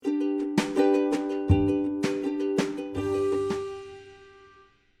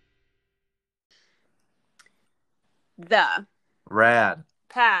The Rad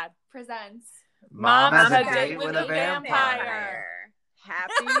Pad presents Mom has has a date with a vampire.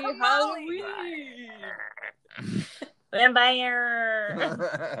 Happy Halloween!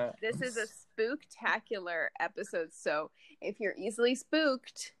 Vampire. This is a spooktacular episode, so if you're easily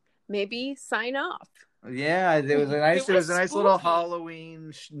spooked, maybe sign off. Yeah, it was a nice spooky. little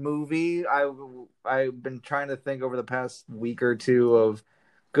Halloween movie. I've been trying to think over the past week or two of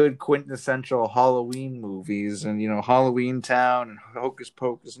good quintessential Halloween movies, and Halloween Town and Hocus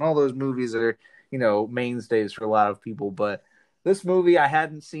Pocus and all those movies that are mainstays for a lot of people. But this movie, I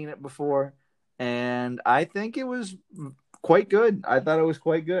hadn't seen it before, and I think it was quite good. I thought it was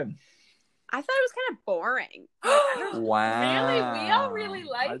quite good. I thought it was kind of boring. Wow. Really? We all really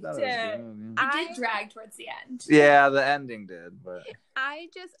liked it. It did drag towards the end. Yeah, the ending did, but I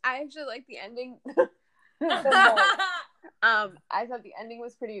actually like the ending. I thought the ending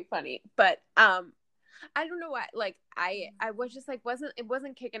was pretty funny, but I don't know why. Like I was just like it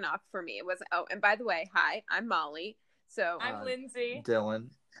wasn't kicking off for me. It wasn't. Oh, and by the way, hi, I'm Molly. So I'm Lindsay.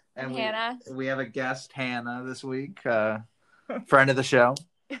 Dylan, and Hannah. We have a guest, Hannah, this week. Friend of the show.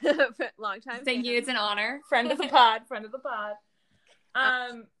 long time. Thank you. It's an honor. Friend of the pod.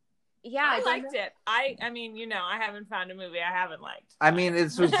 Yeah, I liked it. I mean, I haven't found a movie I haven't liked. I mean,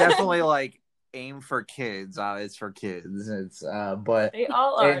 it was definitely like aimed for kids. It's for kids. It's but They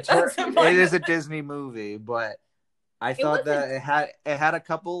all are. It is a Disney movie, but I thought that it had a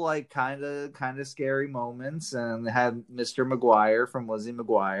couple like kind of scary moments, and it had Mr. McGuire from Lizzie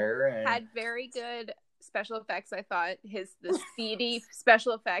McGuire, and had very good special effects. I thought the speedy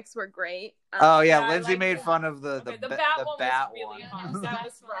special effects were great. Lindsay made fun of the bat one. That was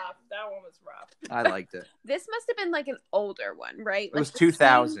rough. That one was rough. I liked it. This must have been like an older one, right? It was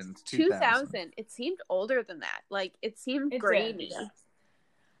 2000. 2000. It seemed older than that. Like it seemed grainy. Did, yeah.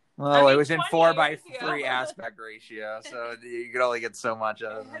 Well, it was in 4:3 aspect ratio, so you could only get so much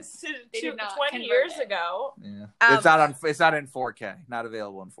of it. 20 years ago. Yeah, it's not in 4K. Not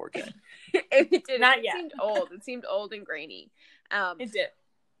available in 4K. It did not it yet. Seemed old. It seemed old and grainy. It did.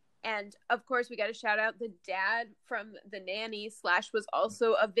 And of course, we got to shout out the dad from The Nanny / was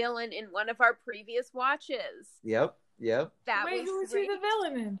also a villain in one of our previous watches. Yep. Who was he the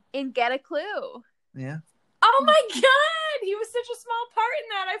villain in Get a Clue? Yeah. Oh my god, he was such a small part in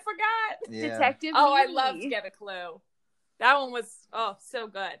that. I forgot. Yeah. Detective. Oh, Lee. I loved Get a Clue. That one was so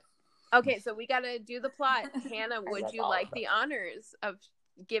good. Okay, so we got to do the plot. Hannah, would you like the honors of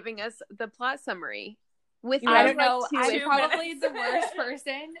giving us the plot summary? I don't know. I'm probably the worst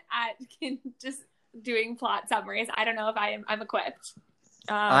person at just doing plot summaries. I don't know if I'm equipped.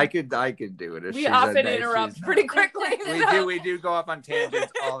 I could do it. We often interrupt pretty quickly. We do go off on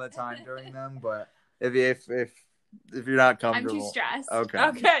tangents all the time during them, but if you're not comfortable, I'm too stressed.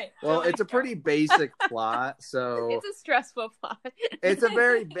 Okay. Well, it's a pretty basic plot, so it's a stressful plot. It's a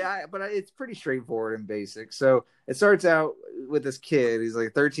very bad, but it's pretty straightforward and basic. So it starts out with this kid. He's like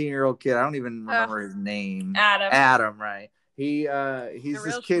a 13-year-old kid. I don't even remember his name. Adam, right? He's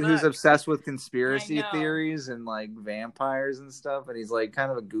this kid who's obsessed with conspiracy theories and like vampires and stuff, and he's like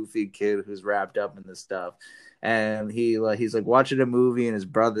kind of a goofy kid who's wrapped up in this stuff. And he's like watching a movie, and his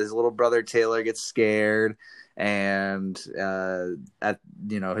little brother Taylor gets scared, and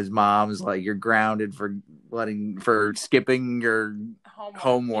his mom's like, "You're grounded for skipping your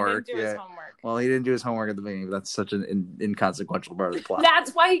homework." He didn't do his homework. Well, he didn't do his homework at the beginning, but that's such an inconsequential part of the plot.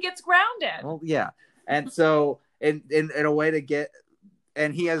 That's why he gets grounded. Well, yeah, and so in a way to get.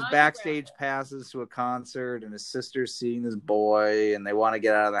 And he has backstage passes to a concert, and his sister's seeing this boy, and they want to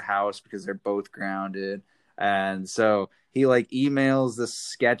get out of the house because they're both grounded. And so he like emails this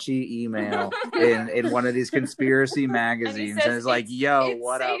sketchy email in one of these conspiracy magazines, and is like, "Yo,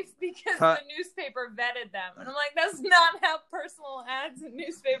 what up?" Because the newspaper vetted them, and I'm like, "That's not how personal ads in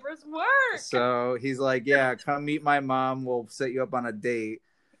newspapers work." So he's like, "Yeah, come meet my mom. We'll set you up on a date."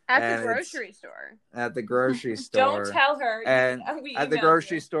 At the grocery store. At the grocery store. Don't tell her. And at the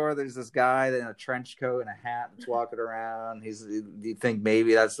grocery store, there's this guy in a trench coat and a hat that's walking around. You think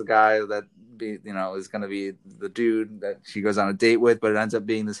maybe that's the guy that is going to be the dude that she goes on a date with, but it ends up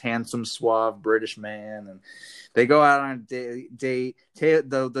being this handsome, suave British man. And they go out on a date.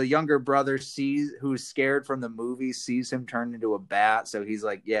 The younger brother who's scared from the movie, sees him turn into a bat. So he's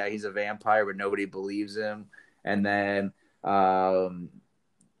like, yeah, he's a vampire, but nobody believes him. And then,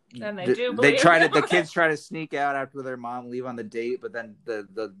 and the kids try to sneak out after their mom leave on the date, but then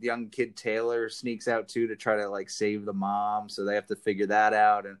the young kid Taylor sneaks out too to try to like save the mom, so they have to figure that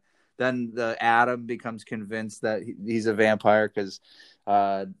out. And then Adam becomes convinced that he's a vampire because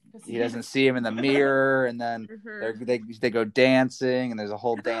he doesn't see him in the mirror, and then they go dancing, and there's a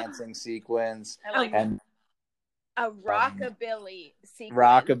whole dancing sequence. a rockabilly sequence.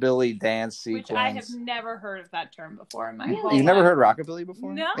 Rockabilly dance sequence. Which I have never heard of that term before in my whole You've life. never heard rockabilly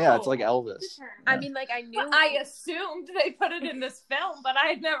before? No. Yeah, it's like Elvis. I mean, like, I knew. Well, I assumed they put it in this film, but I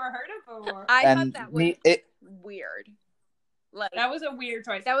had never heard it before. I thought that was weird. Like, that was a weird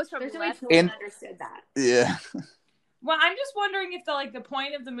choice. That was from left. Understood that. Yeah. Well, I'm just wondering if the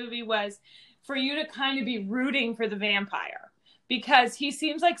point of the movie was for you to kind of be rooting for the vampire. Because he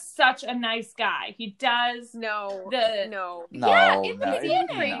seems like such a nice guy. He does no. Yeah, in the beginning,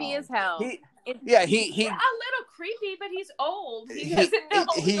 creepy as hell. He a little creepy, but he's old. He doesn't know.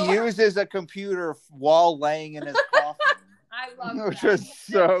 He uses a computer while laying in his coffin. I love that. Which is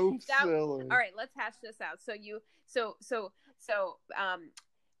so silly. All right, let's hash this out. So you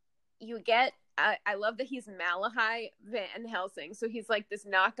get. I love that he's Malachi Van Helsing. So he's like this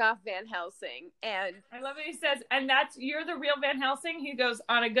knockoff Van Helsing. And I love that he says, and you're the real Van Helsing? He goes,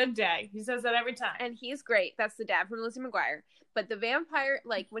 on a good day. He says that every time. And he's great. That's the dad from Lizzie McGuire. But the vampire,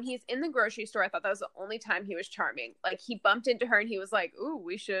 like, when he's in the grocery store, I thought that was the only time he was charming. Like, he bumped into her and he was like, ooh,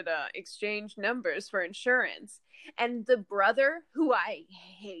 we should exchange numbers for insurance. And the brother, who I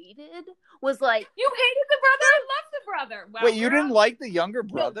hated, was like... You hated the brother? I love the brother. Well, wait, you didn't like the younger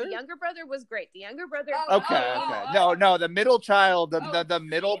brother? No, the younger brother was great. The younger brother... Okay. No, the middle child, the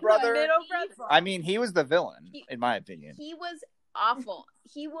middle brother... The middle brother. I mean, he was the villain, in my opinion. He was awful.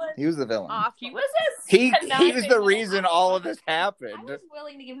 He was the villain. Awful. He was he was the reason all of this happened. I was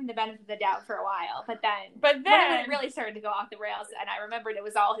willing to give him the benefit of the doubt for a while, but then when it really started to go off the rails, and I remembered it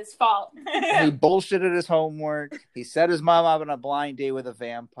was all his fault. He bullshitted his homework. He set his mom up on a blind date with a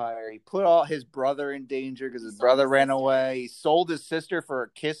vampire. He put all his brother in danger because his brother ran away. He sold his sister for a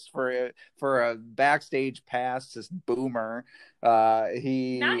kiss for a backstage pass. This boomer. Not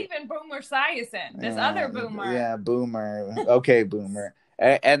even Boomer Esiason. This other Boomer. Yeah, Boomer. Okay, Boomer.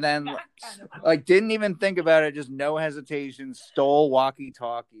 And then, like, didn't even think about it. Just no hesitation. Stole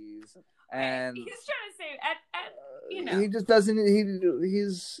walkie-talkies. And he's trying to say, he just doesn't.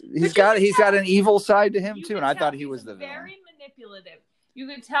 He's got an evil side to him too. And I thought he was the villain. Very manipulative. You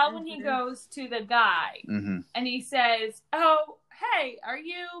could tell when he goes to the guy and he says, "Oh, hey, are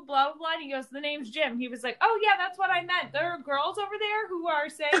you blah, blah, blah?" And he goes, "The name's Jim." He was like, "Oh, yeah, that's what I meant. There are girls over there who are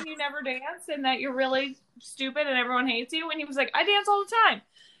saying you never dance and that you're really stupid and everyone hates you." And he was like, "I dance all the time."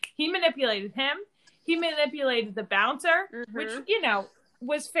 He manipulated him. He manipulated the bouncer, which,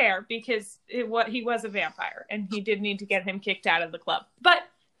 was fair because he was a vampire and he did need to get him kicked out of the club. But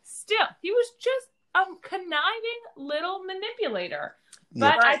still, he was just a conniving little manipulator.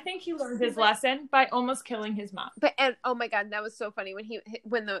 But I think he learned his lesson by almost killing his mom. And oh my God, that was so funny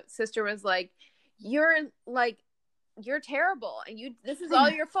when the sister was like, "You're terrible, and this is all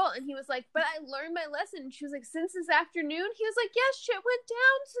your fault." And he was like, "But I learned my lesson." And she was like, "Since this afternoon?" He was like, "Yes, shit went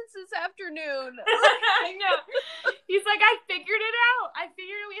down since this afternoon." I know. He's like, "I figured it out. I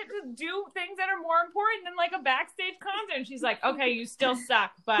figured we had to do things that are more important than like a backstage concert." And she's like, "Okay, you still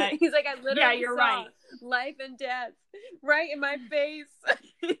suck, but..." He's like, "I literally you're saw right. life and death right in my face.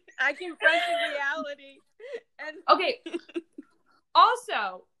 I confronted reality." And okay.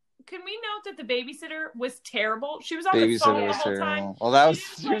 Also, can we note that the babysitter was terrible? She was on the phone the whole time. Well,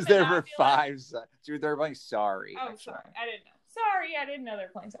 she was there for 5 seconds. She was there playing Sorry. Oh, actually. Sorry. I didn't know. Sorry, I didn't know they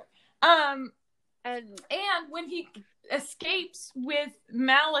were playing Sorry. And when he escapes with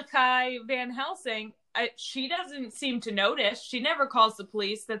Malachi Van Helsing, she doesn't seem to notice. She never calls the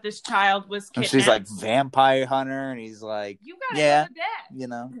police that this child was kidnapped. And she's like, "Vampire hunter," and he's like, "You gotta go to bed."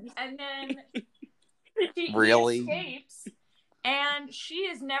 And then he escapes. And she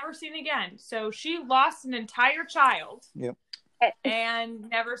is never seen again. So she lost an entire child. Yep. And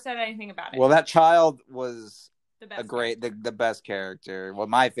never said anything about it. Well, that child was the best character. Well,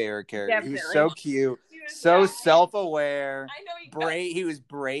 my favorite character. Definitely. He was so cute, so self-aware. I know brave. He was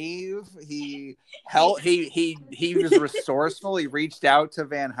brave. He helped. He was resourceful. He reached out to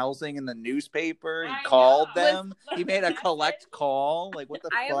Van Helsing in the newspaper. He called them. He made a collect call. Like, what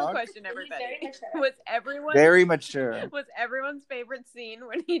the fuck? I have a question, everybody. Was everyone very mature? Was everyone's favorite scene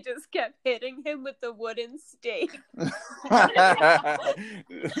when he just kept hitting him with the wooden stake?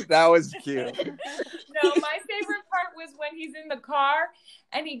 That was cute. No, my favorite part was when he's in the car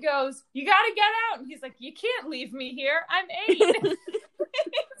and he goes, "You gotta get out." And he's like, "You can't leave me here. I'm 8.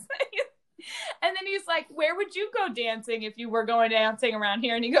 And then he's like, "Where would you go dancing if you were going dancing around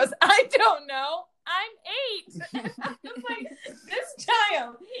here?" And he goes, "I don't know. I'm 8. I was like, this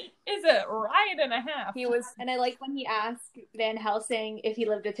child is a riot and a half. And I like when he asked Van Helsing if he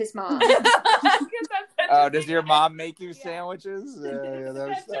lived with his mom. Oh, does your mom make you sandwiches? Yeah,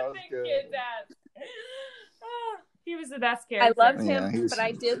 that was good. He was the best character. I loved him, but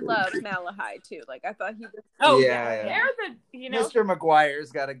I did love Malahide too. Like I thought he was. They're the Mr.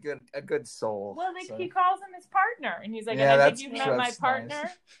 McGuire's got a good soul. Well, he calls him his partner, and he's like, "And I think you've met my partner."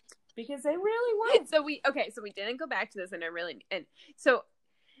 Nice. Because they really were. So we didn't go back to this, and so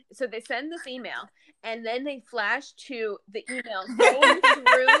they send this email, and then they flash to the email going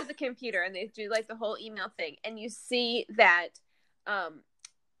through the computer, and they do like the whole email thing, and you see that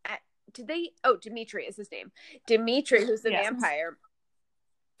Dimitri is his name. Dimitri, who's the vampire,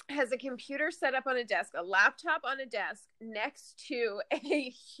 has a computer set up on a desk, a laptop on a desk next to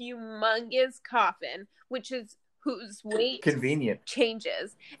a humongous coffin, whose weight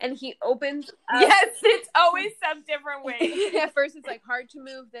changes, and he opens up. Yes, it's always some different way. At first it's like hard to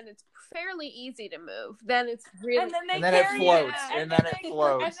move, then it's fairly easy to move, then it's really, and then it floats, and then it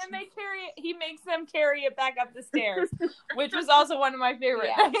floats, and then they carry it. He makes them carry it back up the stairs, which was also one of my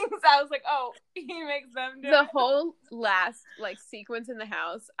favorite things. I was like, oh, he makes them do the whole last like sequence in the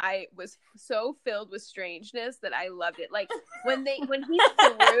house. I was so filled with strangeness that I loved it. Like when he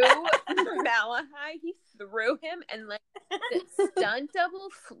threw Malahide, he threw him, and like the stunt double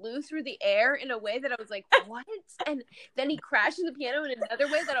flew through the air in a way that I was like, what? And then he crashed the piano in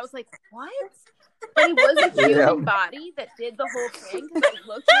another way that I was like, what? But he was a human body that did the whole thing, because I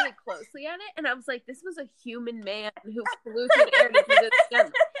looked really closely at it, and I was like, this was a human man who flew through the air to do this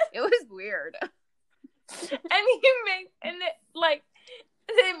stunt. It was weird. And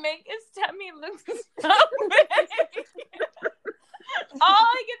they make his tummy look so big. All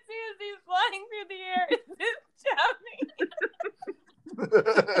I can see is he's flying through the air. It's his tummy. And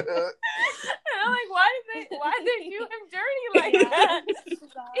I'm like, why did they do him dirty like that? He's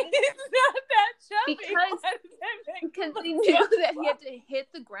not that chubby. Because they knew that he had to hit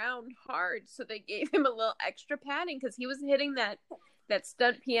the ground hard, so they gave him a little extra padding, because he was hitting that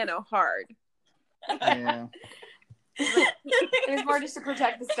stunt piano hard. Yeah. It was more just to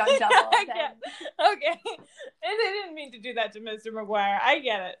protect the stunt double. Okay. And they didn't mean to do that to Mr. McGuire. I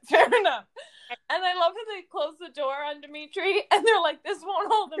get it. Fair enough. And I love how they close the door on Dimitri, and they're like, this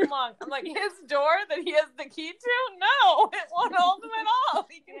won't hold him long. I'm like, his door that he has the key to? No, it won't hold him at all.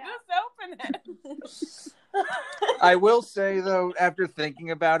 He can just open it. I will say, though, after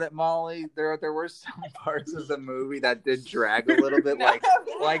thinking about it, Molly, there were some parts of the movie that did drag a little bit, like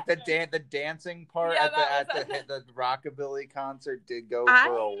the dancing part at the rockabilly concert did go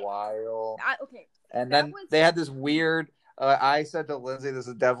for a while. And then they had this weird. I said to Lindsay, this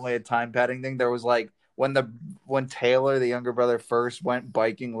is definitely a time padding thing. There was like when Taylor, the younger brother, first went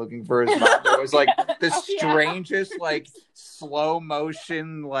biking looking for his mom, there was like the strangest like slow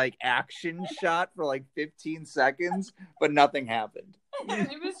motion like action shot for like 15 seconds, but nothing happened.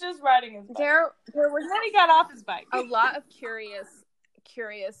 He was just riding his bike. There was, then he got off his bike. A lot of curious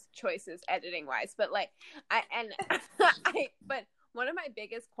choices editing wise, but like but one of my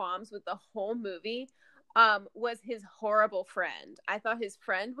biggest qualms with the whole movie was his horrible friend. I thought his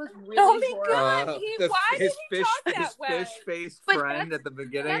friend was really horrible. God. Why did he talk that way? His fish-faced friend at the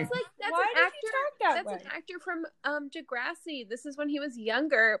beginning. That's an actor from Degrassi. This is when he was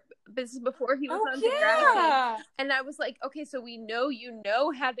younger. This is before he was on Degrassi. And I was like, okay, so we know you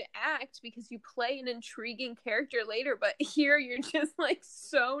know how to act because you play an intriguing character later, but here you're just like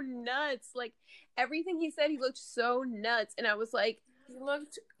so nuts. Like everything he said, he looked so nuts. And I was like, he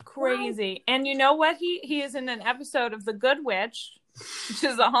looked crazy. And you know what? He is in an episode of The Good Witch, which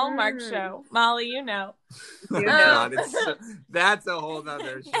is a Hallmark show. Molly, you know. That's a whole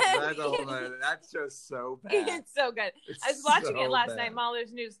nother show. That's just so bad. It's so good. I was watching it last night. Molly,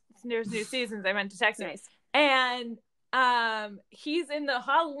 there's new seasons. I meant to text him. And he's in the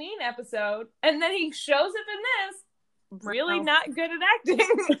Halloween episode, and then he shows up in this. Really not good at acting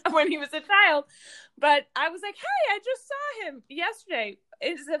when he was a child. But I was like, hey, I just saw him yesterday.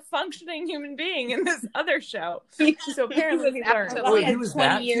 Is a functioning human being in this other show. So apparently he learned. Wait, he was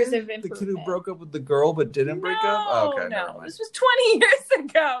that kid? The kid who broke up with the girl but didn't break up? Oh, okay, no. This was 20 years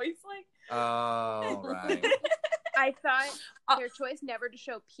ago. He's like... Oh, right. I thought their choice never to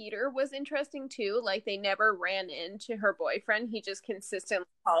show Peter was interesting, too. Like, they never ran into her boyfriend. He just consistently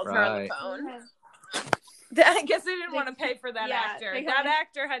called her on the phone. I guess they didn't want to pay for that actor. That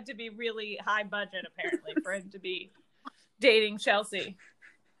actor had to be really high budget, apparently, for him to be dating Chelsea.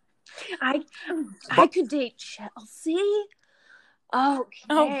 I could date Chelsea. Okay.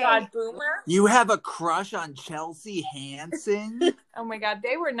 Oh God, Boomer! You have a crush on Chelsea Hansen? Oh my God,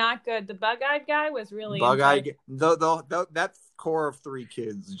 they were not good. The bug-eyed guy was really bug-eyed. That core of three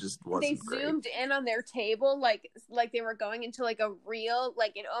kids just wasn't great. They zoomed in on their table like they were going into like a real,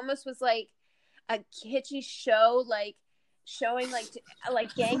 like it almost was like a kitschy show, like showing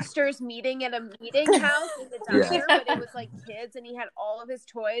like gangsters meeting at a meeting house in the diner, but it was like kids, and he had all of his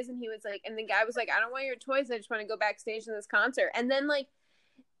toys, and he was like, and the guy was like, I don't want your toys, I just want to go backstage in this concert. And then like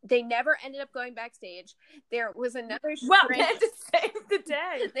they never ended up going backstage. There was another they had to save the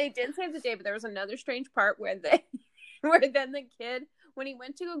day. They did save the day, but there was another strange part where then the kid, when he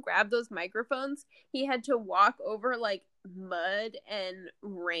went to go grab those microphones, he had to walk over like mud and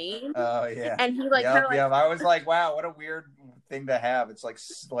rain. Oh yeah. And he like, I was like, wow, what a weird thing to have. It's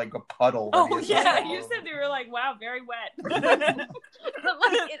like a puddle. Oh yeah, you said they were like, wow, very wet. But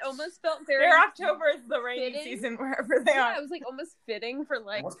like it almost felt very. Their October is the rainy season wherever they are. Yeah, it was like almost fitting for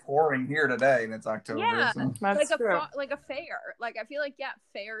like. It was pouring here today, and it's October. Yeah, so. like a fair. Like I feel like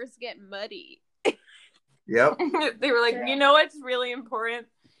fairs get muddy. Yep. They were like, you know what's really important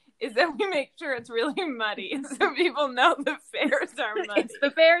is that we make sure it's really muddy so people know the fairs are muddy. It's the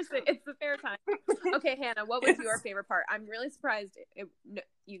fair time. Okay, Hannah, what was your favorite part? I'm really surprised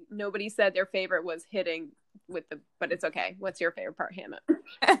nobody said their favorite was hitting with but it's okay. What's your favorite part, Hannah?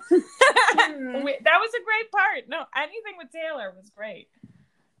 That was a great part. No, anything with Taylor was great.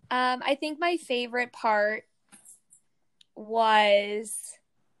 I think my favorite part was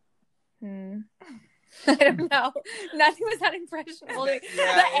I don't know. Nothing was that impressionable. The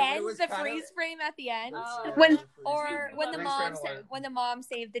end, the freeze frame at the end, when the mom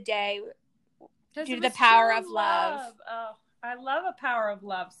saved the day due to the power of love. Oh, I love a power of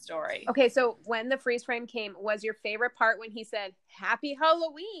love story. Okay, so when the freeze frame came, was your favorite part when he said "Happy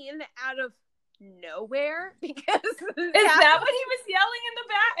Halloween" out of nowhere? Because is that what he was yelling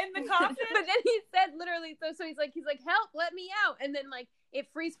in the coffin? But then he said literally, so he's like, help, let me out, and then like it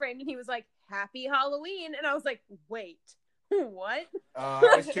freeze framed, and he was like, Happy Halloween, and I was like, wait, what?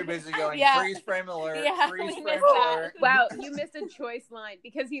 I was too busy going freeze frame alert. Yeah, freeze frame alert. Wow, you missed a choice line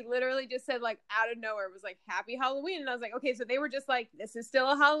because he literally just said like out of nowhere was like Happy Halloween, and I was like, okay, so they were just like, this is still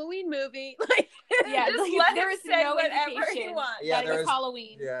a Halloween movie, like yeah, just there was no indication that it was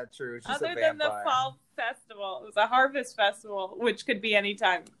Halloween. Yeah, true. It's just other than the fall festival, it was a harvest festival, which could be any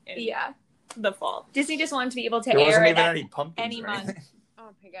time. The fall. Disney just wanted to be able to there air wasn't it even any pumpkins any month.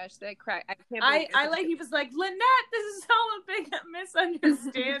 Oh my gosh, that crack! I can't. I like. He was like, Lynette, this is all a big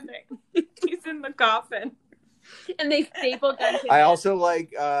misunderstanding. He's in the coffin, and they stapled that. I also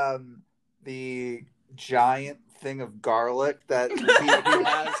like the giant thing of garlic that he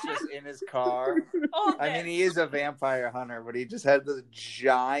has just in his car. I mean, he is a vampire hunter, but he just had this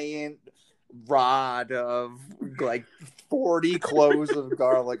giant rod of like 40 cloves of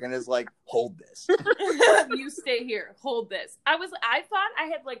garlic and is like, hold this. You stay here, hold this. I thought I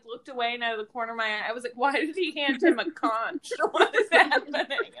had like looked away and out of the corner of my eye, I was like, why did he hand him a conch? What is happening?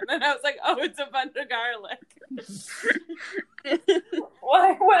 And then I was like, oh, it's a bunch of garlic.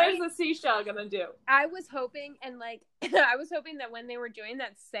 What is the seashell gonna do? I was hoping that when they were doing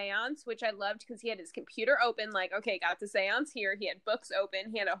that seance, which I loved because he had his computer open, like, okay, got the seance here, he had books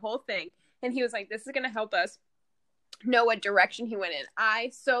open, he had a whole thing, and he was like, this is gonna help us know what direction he went in.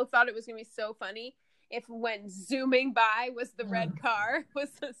 I so thought it was gonna be so funny if when zooming by was the red car, was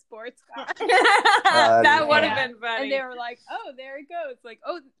the sports car. That would have been funny. And they were like, oh, there it goes. Like,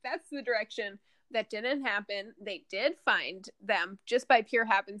 oh, that's the direction. That didn't happen. They did find them just by pure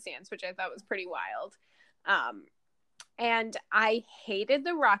happenstance, which I thought was pretty wild. And I hated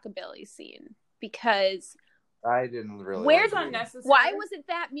the rockabilly scene because I didn't really. Where's unnecessary? Why was it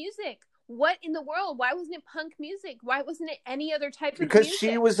that music? What in the world? Why wasn't it punk music? Why wasn't it any other type of music? Because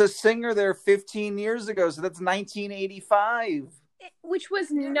she was a singer there 15 years ago, so that's 1985. Which was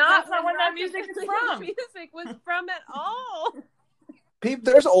not when that music is from. Music was from at all. People,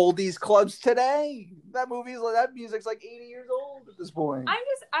 there's oldies clubs today. That music's like 80 years old at this point.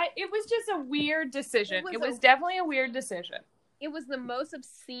 It was just a weird decision. It was definitely a weird decision. It was the most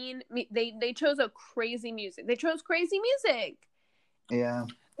obscene. They chose a crazy music. They chose crazy music. Yeah.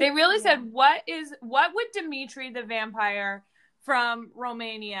 They really said, what would Dimitri the vampire from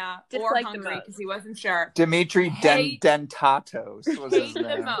Romania or Hungary, because he wasn't sure. Dimitri Dentatos was his name.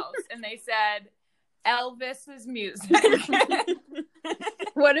 The most. And they said, Elvis's music.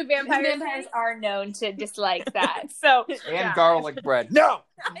 What do vampires are known to dislike that. And garlic bread. No!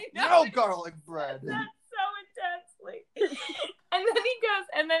 No garlic bread. That's so intensely.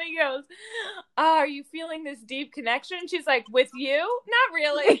 And then he goes, oh, are you feeling this deep connection? She's like, with you? Not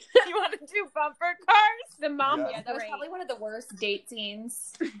really. You want to do bumper cars? The mom, that was probably one of the worst date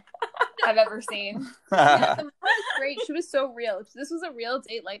scenes I've ever seen. Yeah, the mom was great. She was so real. If this was a real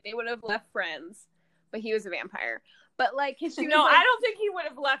date, like, they would have left friends. But he was a vampire. But, like, I don't think he would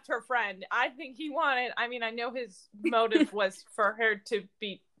have left her friend. I think he wanted, I know his motive was for her to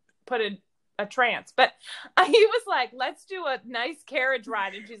be put in a trance. But he was like, let's do a nice carriage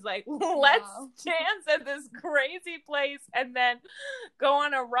ride. And she's like, let's dance at this crazy place and then go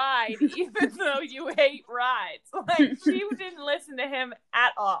on a ride, even though you hate rides. Like, she didn't listen to him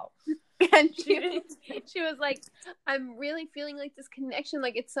at all. And she was like, I'm really feeling like this connection,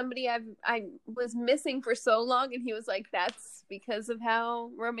 like it's somebody I was missing for so long. And he was like, that's because of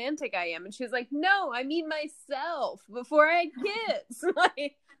how romantic I am. And she was like, no, I mean myself before I had kids.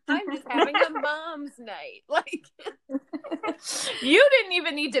 Like, I'm just having a mom's night. Like, you didn't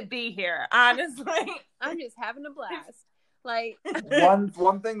even need to be here, honestly. I'm just having a blast. Like,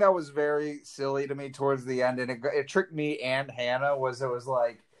 one thing that was very silly to me towards the end, and it tricked me and Hannah, was it was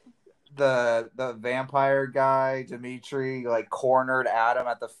like, the vampire guy, Dimitri, like cornered Adam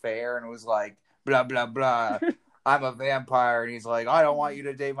at the fair and was like, blah, blah, blah. I'm a vampire. And he's like, I don't want you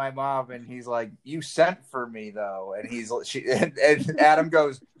to date my mom. And he's like, you sent for me though. And and Adam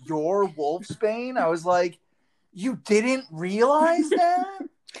goes, you're Wolfsbane? I was like, you didn't realize that?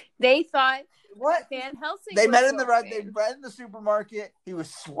 They thought what? Van Helsing. They met in the supermarket. He was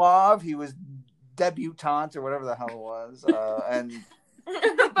suave. He was debutante or whatever the hell it was. And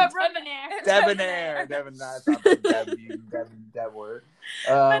but Debonair. That's not the Deb word.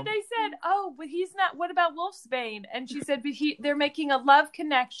 But they said, oh, but he's not. What about Wolfsbane? And she said, but they're making a love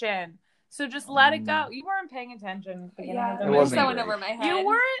connection. So just let it go. You weren't paying attention. Yeah, it was going over my head. You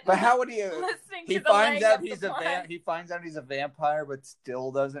weren't. But how would he? Listening he to finds the out he's he finds out he's a vampire, but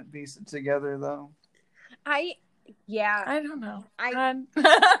still doesn't piece it together though. I don't know. I don't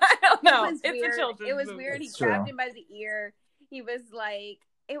know. It's weird. A children's It was movie. weird. He grabbed him by the ear. He was like,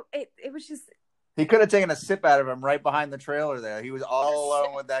 it was just. He could have taken a sip out of him right behind the trailer there. He was all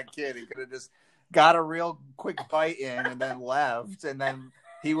alone with that kid. He could have just got a real quick bite in and then left. And then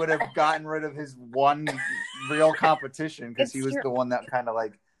he would have gotten rid of his one real competition because he was the one that kind of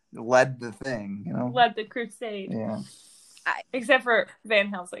like led the thing, you know? Led the crusade. Yeah. Except for Van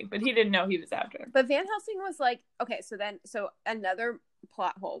Helsing, but he didn't know he was after him. But Van Helsing was like, okay, so another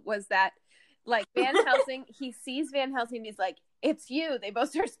plot hole was that, like, Van Helsing, he sees Van Helsing and he's like, it's you. They both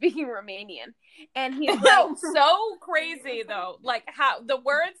start speaking Romanian. And he's like, so crazy though. Like, how the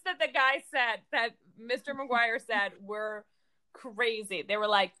words that the guy said, that Mr. McGuire said, were crazy. They were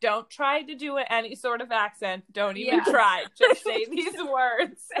like, don't try to do any sort of accent. Don't even try. Just say these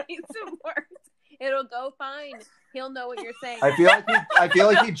words. Say some words. It'll go fine. He'll know what you're saying. I feel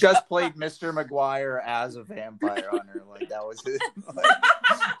like he just played Mr. McGuire as a vampire on her. Like that was his.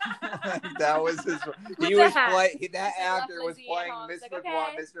 That was his. He was playing. That actor was playing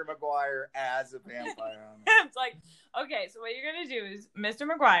Mr. McGuire as a vampire on her. It's like, okay, so what you're gonna do is Mr.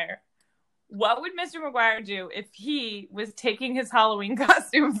 McGuire. What would Mr. McGuire do if he was taking his Halloween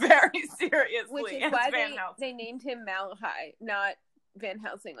costume very seriously? Which is why they named him Malachi, not Van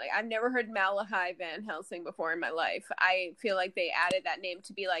Helsing. Like, I've never heard Malachi Van Helsing before in my life. I feel like they added that name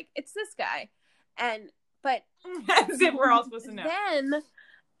to be like, it's this guy. But as if we're all supposed to know. Then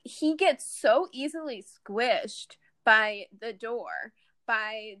he gets so easily squished by the door,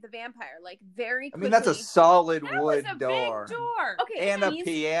 by the vampire, like very quickly. I mean, that's a solid wood door. Big door. Okay, and a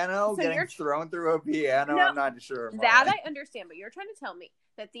piano, so getting thrown through a piano. No, I'm not sure. That I understand, but you're trying to tell me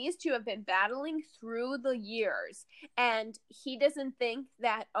that these two have been battling through the years, and he doesn't think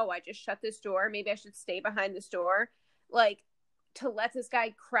that, oh, I just shut this door, maybe I should stay behind this door, like, to let this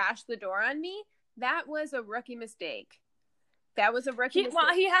guy crash the door on me. That was a rookie mistake. That was a rookie mistake.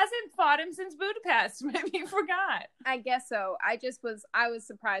 Well, he hasn't fought him since Budapest. Maybe he forgot. I guess so. I was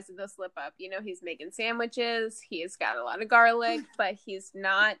surprised at the slip up. You know, he's making sandwiches. He's got a lot of garlic, but he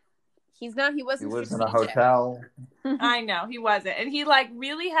wasn't. He lives in a hotel. I know, he wasn't. And he like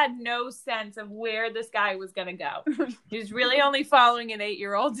really had no sense of where this guy was going to go. He was really only following an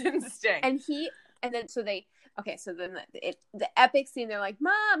 8-year-old's instinct. So then the epic scene, they're like,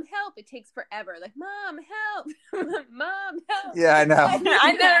 Mom, help. It takes forever. Like, Mom, help. Mom, help. Yeah, I know. I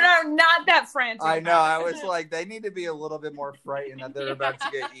know, not that frantic. I know. I was like, they need to be a little bit more frightened that they're about to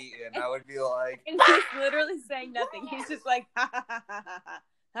get eaten. I would be like. And he's literally saying nothing. He's just like, ha, ha, ha, ha, ha.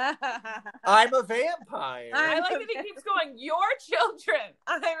 I'm a vampire. I like that he keeps going, your children,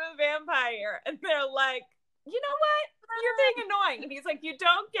 I'm a vampire. And they're like, you know what? You're being annoying. And he's like, you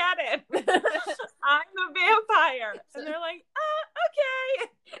don't get it. I'm a vampire. And they're like, okay.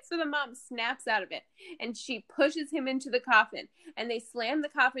 So the mom snaps out of it and she pushes him into the coffin and they slam the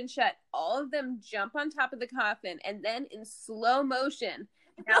coffin shut. All of them jump on top of the coffin and then in slow motion,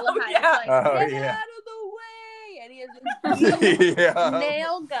 Malachi is like, get out of the way. And he has this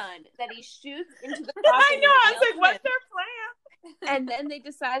nail gun that he shoots into the coffin. I know. I was like, what's their plan? And then they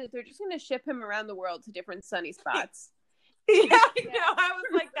decide that they're just going to ship him around the world to different sunny spots. Yeah, I was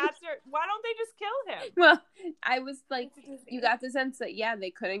like, why don't they just kill him? Well, I was like, you got the sense that,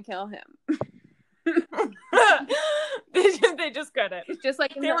 they couldn't kill him. They just couldn't. It's just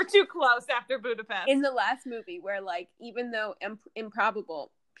like they were too close after Budapest. In the last movie, where like, even though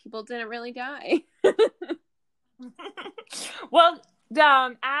improbable, people didn't really die. Well,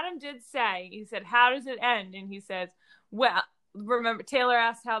 Adam did say, he said, how does it end? And he says, well, remember, Taylor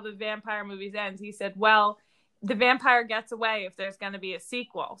asked how the vampire movies ends. He said, well, the vampire gets away if there's going to be a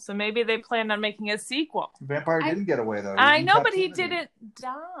sequel. So maybe they planned on making a sequel. Vampire didn't get away, though. I know, but he didn't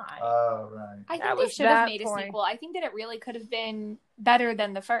die. Oh, right. I think they should have made a sequel. I think that it really could have been better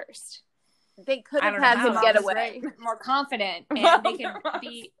than the first. They could have had him get away. More confident, and they could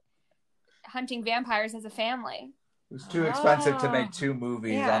be hunting vampires as a family. It was too expensive to make 2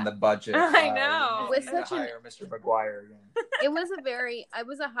 movies on the budget. I know. With such hire Mr. McGuire again. It was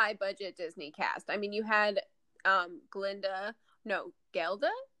a high budget Disney cast. I mean, you had Gelda.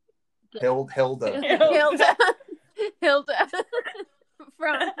 Hilda.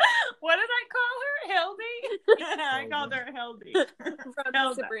 From what did I call her? Hildy? I called her Hildy. From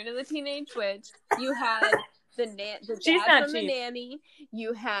Hilda. Sabrina the Teenage Witch. You had the dad from the nanny.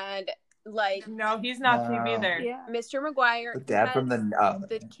 You had no, he's not cheap either. Yeah. Mr. McGuire. The dad from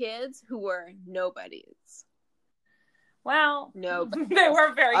the kids who were nobodies. Well, no, they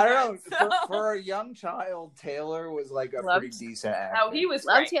were very good. I don't know. So. For a young child, Taylor was like a pretty decent actor. Oh, he was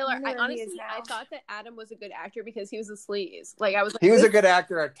great. Taylor. I thought that Adam was a good actor because he was a sleaze. Like, I was like, he was a good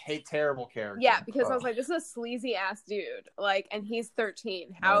actor, a terrible character. Yeah, because I was like, this is a sleazy ass dude. Like, and he's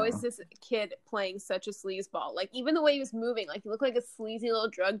 13. How is this kid playing such a sleazeball? Like, even the way he was moving, like, he looked like a sleazy little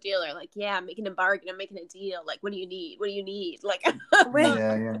drug dealer. Like, yeah, I'm making a bargain, I'm making a deal. Like, what do you need? What do you need? Like,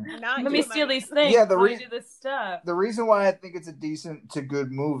 let me steal these things. Yeah, do this stuff. The reason why I think it's a decent to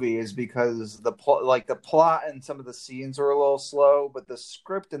good movie is because the plot and some of the scenes were a little slow, but the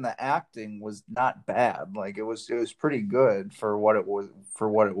script and the acting was not bad. Like, it was pretty good for what it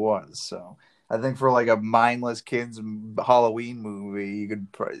was. So I think for like a mindless kids Halloween movie, you could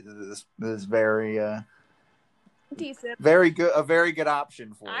this very decent, very good, a very good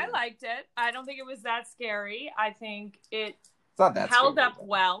option for. I liked it. I don't think it was that scary. I think it not that held scary, up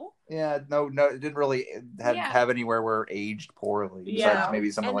well. Yeah, no, it didn't really have anywhere where it aged poorly. Besides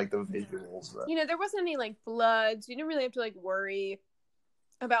maybe some of like the visuals. But. There wasn't any like bloods. You didn't really have to like worry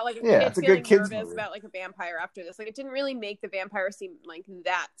about like it's a good kids movie. About like a vampire after this. Like, it didn't really make the vampire seem like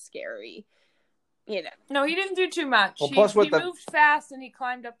that scary. No, he didn't do too much. Well, he moved fast and he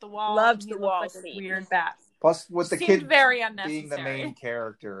climbed up the wall. Loved the wall. Like a weird bat. Plus, with the kid very unnecessary. being the main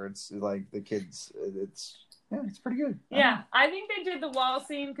character, it's like the kids. It's pretty good. Yeah, I think they did the wall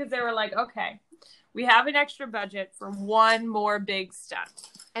scene because they were like, okay, we have an extra budget for one more big stunt.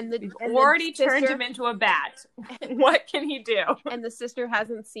 We've already turned him into a bat. What can he do? And the sister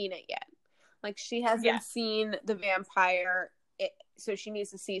hasn't seen it yet. Like, she hasn't seen the vampire, so she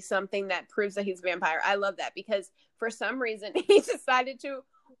needs to see something that proves that he's a vampire. I love that because for some reason he decided to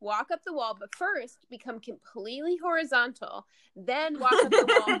walk up the wall, but first become completely horizontal, then walk up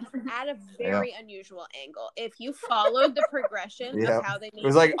the wall at a very unusual angle. If you followed the progression of how they made it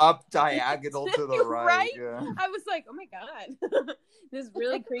was like up diagonal to the right. Right? Yeah. I was like, oh my god. This is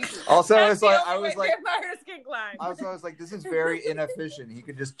really creepy. Also, I was like, this is very inefficient. He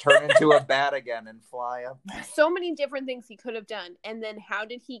could just turn into a bat again and fly up. So many different things he could have done. And then how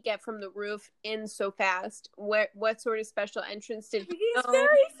did he get from the roof in so fast? What sort of special entrance did he He's very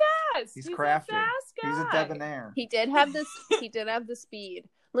fast. He's crafty. He's a debonair. He did have the speed.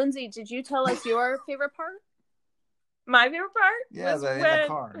 Lindsay, did you tell us your favorite part? My favorite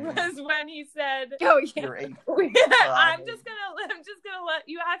part was when he said, "Oh yeah, you're 8." I'm just gonna let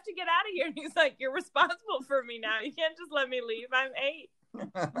you have to get out of here." And he's like, "You're responsible for me now. You can't just let me leave. I'm 8."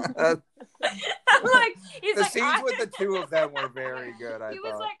 I'm like, the scenes with the two of them were very good. He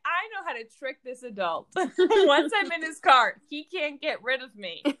was like, I know how to trick this adult. Once I'm in his car, he can't get rid of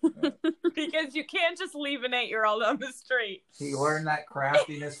me because you can't just leave an 8-year-old on the street. He learned that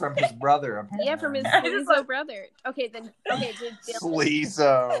craftiness from his brother. Apparently. Yeah, from his Sleezo brother. Okay,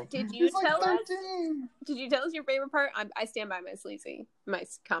 Sleezo. Did you tell us? Did you tell us your favorite part? I stand by my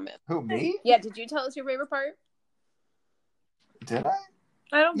comment. Who, me? Yeah. Did you tell us your favorite part? Did I?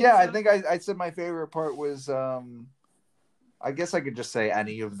 I don't. Yeah, I think I said my favorite part was. I guess I could just say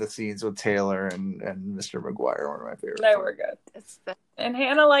any of the scenes with Taylor and Mr. McGuire were my favorite. They were good. And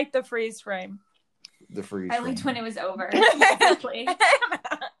Hannah liked the freeze frame. I liked when it was over. Exactly.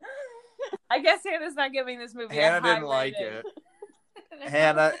 I guess Hannah's not giving this movie. Hannah didn't like it.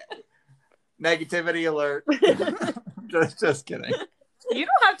 Hannah, negativity alert. just kidding. You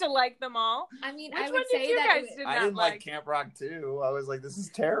don't have to like them all. I mean, which I would one say did you that guys did I not didn't like Camp Rock 2. I was like, this is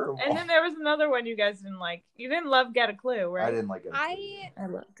terrible. And then there was another one you guys didn't like. You didn't love Get a Clue, right? I didn't like it. I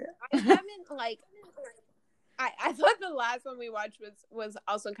loved it. I haven't like. I thought the last one we watched was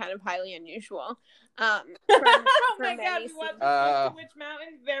also kind of highly unusual. Oh my god, we watched Witch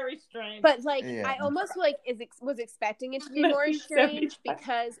Mountain. Very strange. But like, I almost like was expecting it to be more strange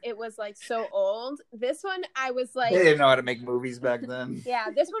because it was like so old. This one, I was like, they didn't know how to make movies back then. Yeah,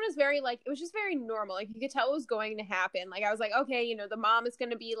 this one was very like, it was just very normal. Like you could tell it was going to happen. Like I was like, okay, you know, the mom is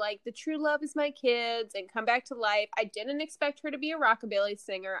going to be like, the true love is my kids and come back to life. I didn't expect her to be a rockabilly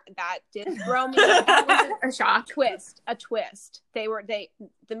singer. That did throw me. A shock. A twist.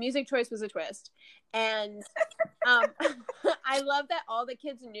 The music choice was a twist. And I love that all the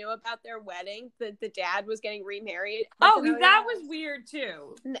kids knew about their wedding. The dad was getting remarried. That was weird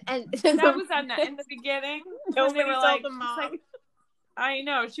too. And that was in the beginning. Nobody told the mom. Like, I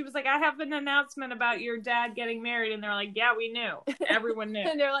know. She was like, I have an announcement about your dad getting married. And they're like, yeah, we knew. Everyone knew.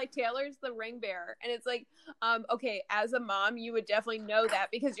 And they're like, Taylor's the ring bearer. And it's like, okay, as a mom, you would definitely know that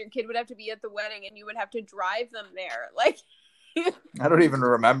because your kid would have to be at the wedding and you would have to drive them there. Like, I don't even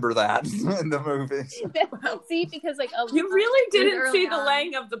remember that in the movies. See, because like you really didn't see the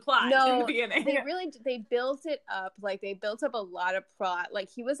laying of the plot in the beginning. They built it up. Like they built up a lot of plot. Like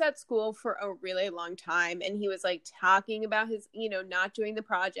he was at school for a really long time, and he was like talking about his, you know, not doing the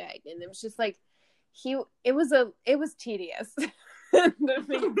project, and it was just like it was tedious.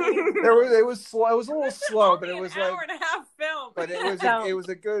 It was slow. It was a little slow, but it was an hour and a half film. But it was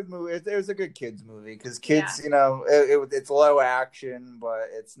a good movie. It was a good kids movie because kids, you know, it's low action, but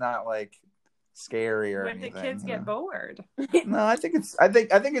it's not like scary or anything. But the kids get bored. No, I think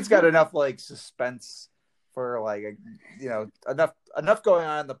it's got enough like suspense for like enough going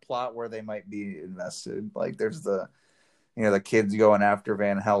on in the plot where they might be invested. Like there's the kids going after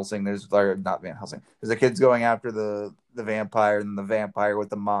Van Helsing. There's not Van Helsing. There's the kids going after the vampire, and the vampire with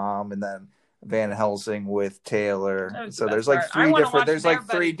the mom, and then Van Helsing with Taylor. So there's like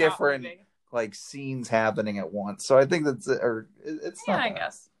three different like scenes happening at once. So I think it's not. I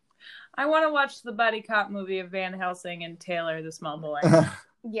guess I want to watch the buddy cop movie of Van Helsing and Taylor, the small boy.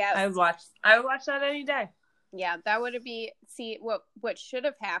 Yes, I would watch that any day. Yeah, that would be what should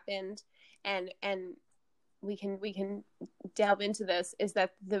have happened, and we can delve into this is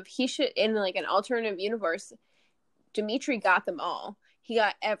that he should, in like an alternative universe, Dimitri got them all. He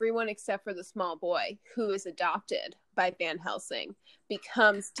got everyone except for the small boy who is adopted by Van Helsing,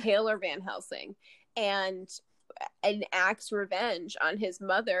 becomes Taylor Van Helsing, and acts revenge on his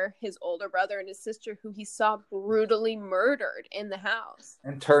mother, his older brother, and his sister, who he saw brutally murdered in the house.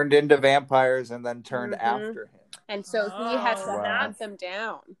 And turned into vampires and then turned after him. And so he has to hunt them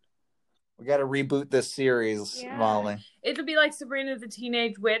down. We got to reboot this series, Molly. It'll be like Sabrina the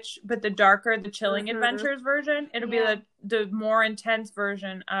Teenage Witch, but the darker, the chilling adventures version. It'll be the more intense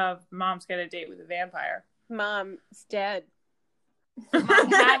version of Mom's Got a Date with a Vampire. Mom's dead.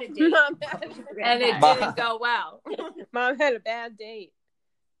 Mom had a date. And it didn't go well. Mom had a bad date.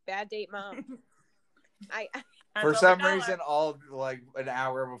 Bad date, Mom. For some reason, all like an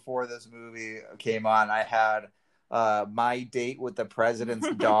hour before this movie came on, I had My Date with the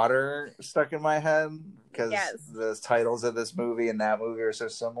President's Daughter stuck in my head because the titles of this movie and that movie are so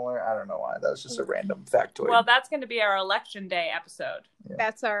similar. I don't know why. That was just a random factoid. Well, that's going to be our Election Day episode. Yeah.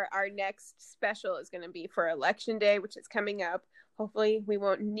 That's our next special is going to be for Election Day, which is coming up. Hopefully we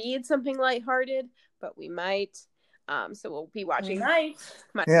won't need something lighthearted, but we might. So we'll be watching.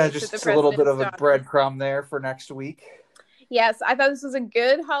 Just a little bit of a breadcrumb there for next week. Yes, I thought this was a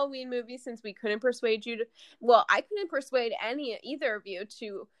good Halloween movie since we couldn't persuade you to. Well, I couldn't persuade either of you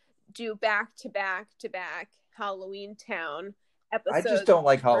to do back-to-back Halloween Town episodes. I just don't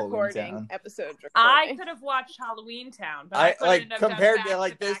like Halloween Town. I could have watched Halloween Town, but I like compared to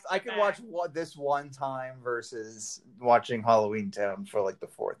like this. I could watch this one time versus watching Halloween Town for like the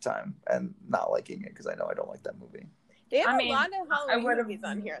fourth time and not liking it because I know I don't like that movie. They have a lot of Halloween movies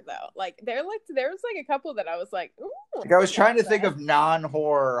on here, though. Like, there was like a couple that I was like, ooh. Like, I was trying to think of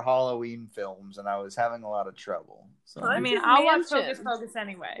non-horror Halloween films, and I was having a lot lot of trouble. So. I mean, I'll watch Hocus Pocus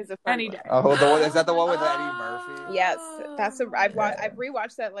anyway. Any day. Oh, is that the one with Eddie Murphy? Yes, I've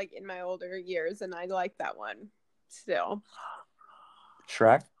rewatched that like in my older years, and I like that one still.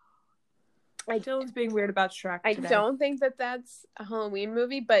 Shrek. Dylan's being weird about Shrek today. I don't think that's a Halloween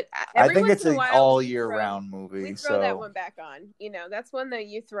movie, but I think it's an all year round movie. We throw that one back on. You know, that's one that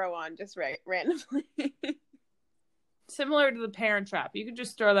you throw on just randomly. Similar to The Parent Trap, you could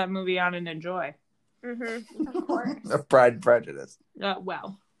just throw that movie on and enjoy. Mm-hmm. Of course. Pride and Prejudice.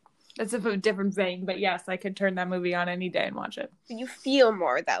 Well, It's a different vein, but yes, I could turn that movie on any day and watch it. You feel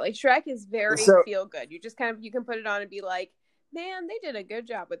more of that. Like Shrek is very feel good. You just kind of, you can put it on and be like, man, they did a good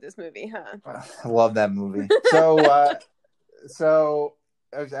job with this movie, huh? I love that movie. So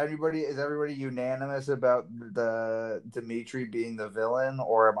is everybody unanimous about the Dimitri being the villain,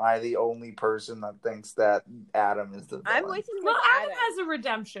 or am I the only person that thinks that Adam is the villain? I'm with you. Well, Adam has a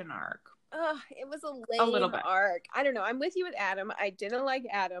redemption arc. It was a little bit arc. I don't know. I'm with you with Adam. I didn't like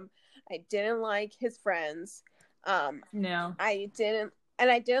Adam. I didn't like his friends. No, I didn't,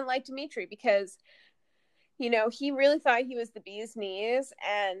 and I didn't like Dimitri because, you know, he really thought he was the bee's knees,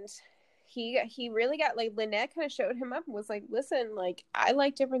 and he really got, like, Lynette kind of showed him up and was like, listen, like, I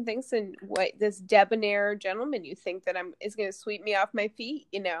like different things than what this debonair gentleman you think that is going to sweep me off my feet,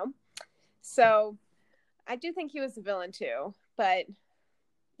 you know? So I do think he was the villain too, but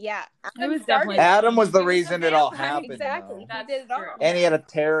yeah, Adam was the reason it all happened. Exactly, he did it all, and he had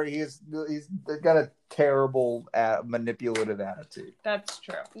he's got a terrible manipulative attitude. That's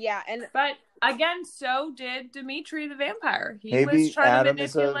true. Yeah, but again, so did Dimitri the vampire. Maybe was trying Adam to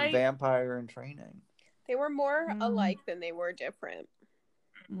manipulate. is a vampire in training. They were more alike than they were different.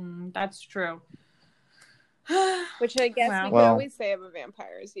 That's true. Which I guess we could always say about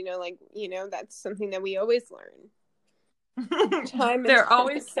vampires. You know, like, you know, that's something that we always learn. They're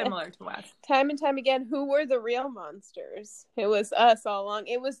always similar to us. Time and time again, who were the real monsters? It was us all along.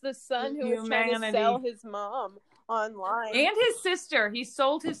 It was the son who was trying to sell his mom online. And his sister. He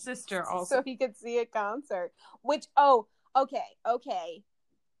sold his sister also. So he could see a concert. Which, okay.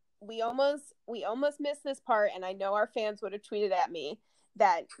 We almost missed this part, and I know our fans would have tweeted at me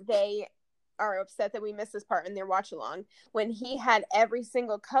that they are upset that we missed this part in their watch along when he had every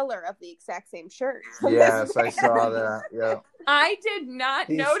single color of the exact same shirt. Yes, I saw that. Yeah, I did not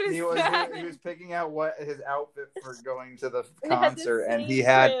notice that. He was picking out what his outfit for going to the concert, and he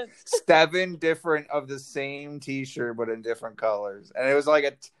had 7 different of the same T-shirt but in different colors, and it was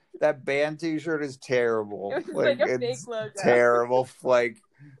like that band T-shirt is terrible. It was like a fake logo. Terrible,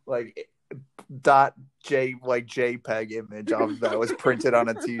 like JPEG image of that was printed on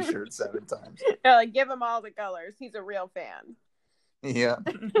a T-shirt 7 times. Yeah, like, give him all the colors. He's a real fan. Yeah.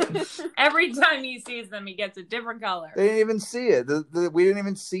 Every time he sees them, he gets a different color. They didn't even see it. We didn't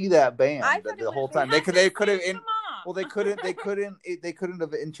even see that band the whole time. They could have. Well, they couldn't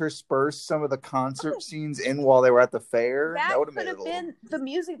have interspersed some of the concert scenes in while they were at the fair. That would have been the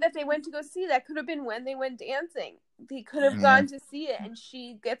music that they went to go see. That could have been when they went dancing. They could have gone to see it, and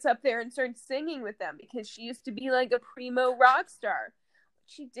she gets up there and starts singing with them because she used to be like a primo rock star.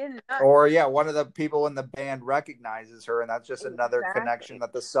 She did not. Or one of the people in the band recognizes her, and that's just another connection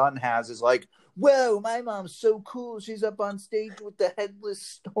that the son has. Is like, whoa, my mom's so cool. She's up on stage with the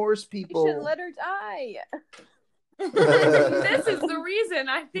headless horse people. You shouldn't let her die. This is the reason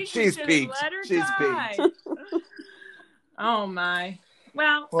I think she's peaked. Let her die. Oh my.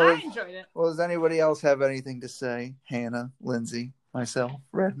 Well, I enjoyed it. Well, does anybody else have anything to say? Hannah, Lindsay, myself,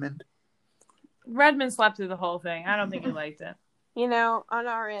 Redmond. Redmond slept through the whole thing. I don't think he liked it. You know, on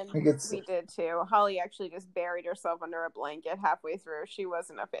our end, we did too. Holly actually just buried herself under a blanket halfway through. She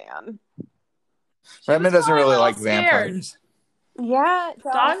wasn't a fan. Redmond doesn't really like vampires. Yeah.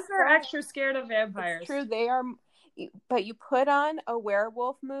 Dogs are extra scared of vampires. It's true, they are. But you put on a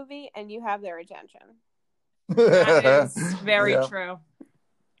werewolf movie and you have their attention. That is very true.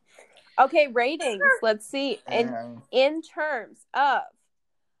 Okay, ratings. Let's see. In terms of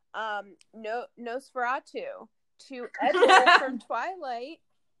Nosferatu to Edward from Twilight,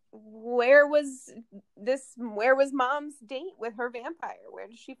 where was Mom's date with her vampire? Where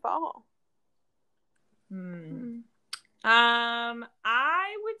did she fall?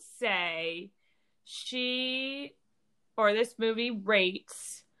 I would say this movie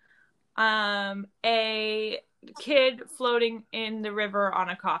rates a kid floating in the river on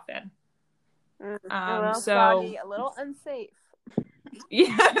a coffin. Soggy, a little unsafe.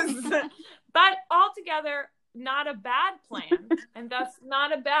 Yes, but altogether not a bad plan, and thus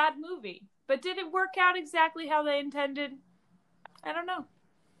not a bad movie. But did it work out exactly how they intended? I don't know.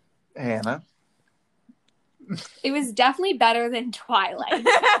 Hannah? It was definitely better than Twilight.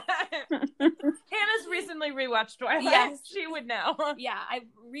 Hannah's recently rewatched Twilight. Yes. She would know. Yeah, I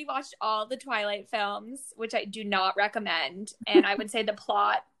rewatched all the Twilight films, which I do not recommend. And I would say the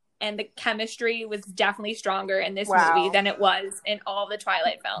plot and the chemistry was definitely stronger in this movie than it was in all the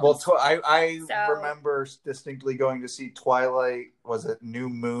Twilight films. Well, I remember distinctly going to see Twilight, was it New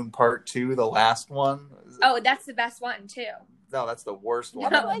Moon Part 2, the last one? Oh, that's the best one, too. No, that's the worst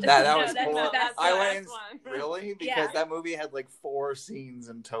one. That was cool. I went really because that movie had like 4 scenes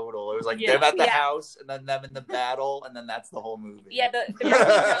in total. It was like them at the house, and then them in the battle, and then that's the whole movie. Yeah, the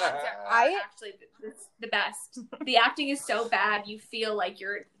are actually the best. The acting is so bad, you feel like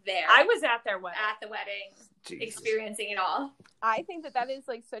you're there. I was at their wedding. At the wedding. Jesus. Experiencing it all. I think that is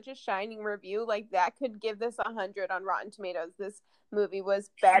like such a shining review. Like that could give this 100 on Rotten Tomatoes. This movie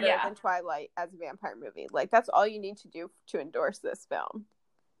was better than Twilight as a vampire movie. Like that's all you need to do to endorse this film.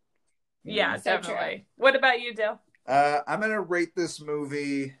 Yeah, so definitely. True. What about you, Dill? I'm gonna rate this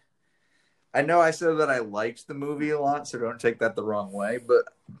movie. I know I said that I liked the movie a lot, so don't take that the wrong way. But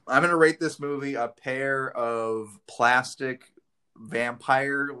I'm gonna rate this movie a pair of plastic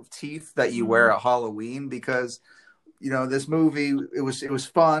vampire teeth that you wear at Halloween, because this movie it was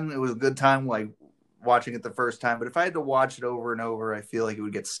fun. It was a good time like watching it the first time, but if I had to watch it over and over, I feel like it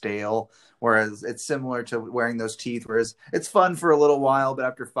would get stale, whereas it's similar to wearing those teeth, whereas it's fun for a little while, but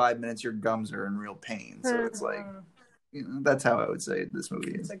after 5 minutes your gums are in real pain. So it's like that's how I would say this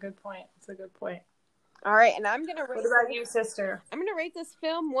movie is. It's a good point. All right, and I'm gonna rate. What about you, sister? I'm gonna rate this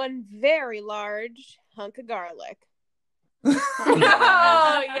film one very large hunk of garlic.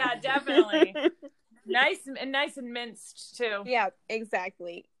 Oh yeah, definitely. Nice and minced too. Yeah,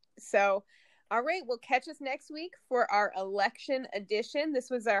 exactly. So, all right, we'll catch us next week for our election edition. This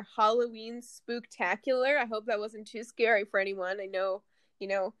was our Halloween Spooktacular. I hope that wasn't too scary for anyone. I know,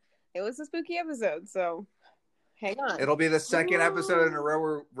 it was a spooky episode, so hang on. It'll be the second episode in a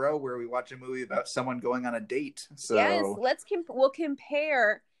row where we watch a movie about someone going on a date. So yes, we'll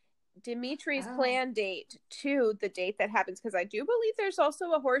compare Dimitri's planned date to the date that happens, because I do believe there's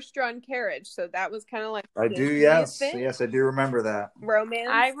also a horse-drawn carriage, so that was kind of like I do. Yes, I do remember that romance.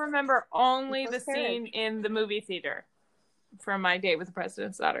 I remember only the scene in the movie theater from my date with the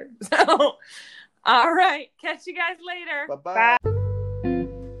president's daughter. So, all right, catch you guys later. Bye.